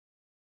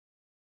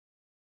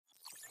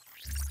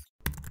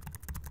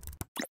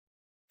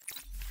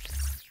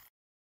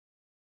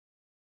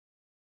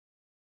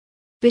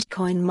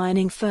Bitcoin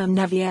mining firm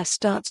Navier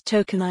starts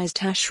tokenized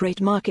hashrate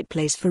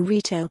marketplace for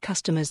retail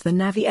customers. The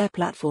Navier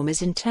platform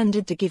is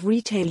intended to give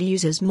retail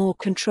users more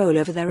control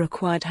over their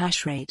required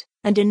hashrate,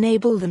 and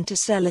enable them to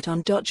sell it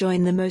on.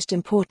 Join the most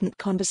important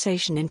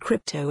conversation in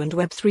crypto and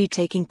Web3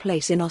 taking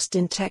place in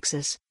Austin,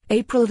 Texas,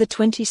 April the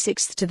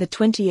 26th to the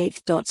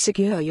 28th.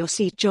 Secure your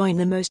seat. Join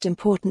the most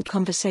important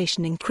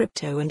conversation in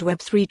crypto and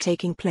Web3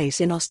 taking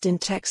place in Austin,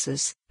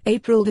 Texas,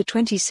 April the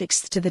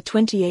 26th to the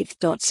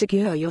 28th.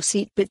 Secure your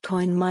seat.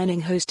 Bitcoin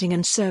mining hosting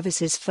and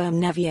services firm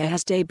Navier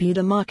has debuted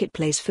a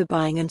marketplace for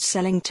buying and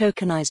selling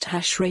tokenized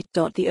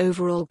hashrate. The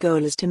overall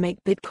goal is to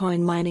make Bitcoin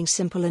mining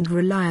simple and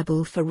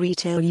reliable for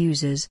retail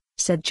users,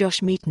 said Josh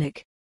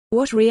Metnick.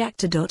 What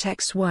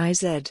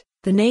Reactor.xyz,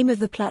 the name of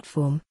the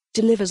platform,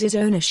 delivers is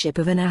ownership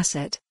of an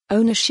asset,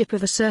 ownership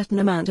of a certain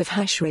amount of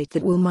hashrate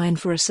that will mine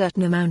for a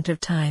certain amount of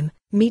time,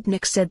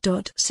 Metnick said.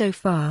 So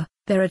far,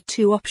 there are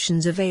two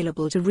options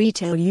available to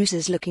retail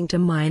users looking to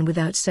mine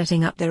without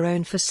setting up their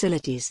own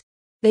facilities.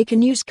 They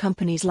can use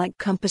companies like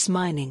Compass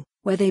Mining,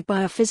 where they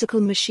buy a physical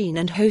machine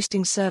and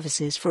hosting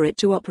services for it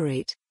to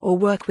operate, or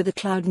work with a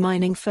cloud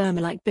mining firm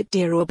like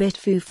Bitdeer or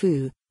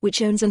Bitfufu,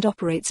 which owns and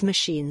operates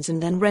machines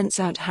and then rents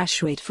out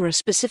hashrate for a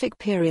specific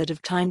period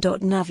of time.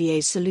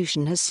 Navier's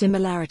solution has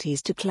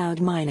similarities to cloud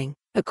mining,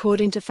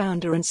 according to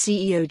founder and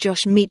CEO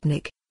Josh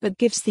Metnick, but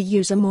gives the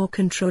user more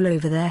control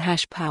over their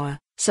hash power,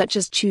 such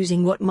as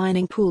choosing what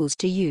mining pools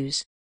to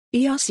use.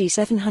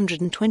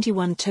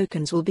 ERC-721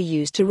 tokens will be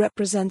used to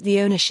represent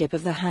the ownership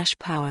of the hash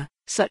power,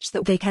 such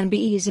that they can be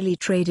easily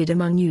traded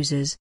among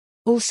users.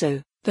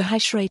 Also, the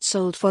hashrate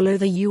sold. Follow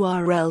the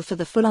URL for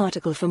the full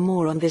article. For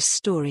more on this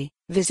story,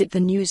 visit the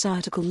news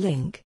article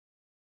link.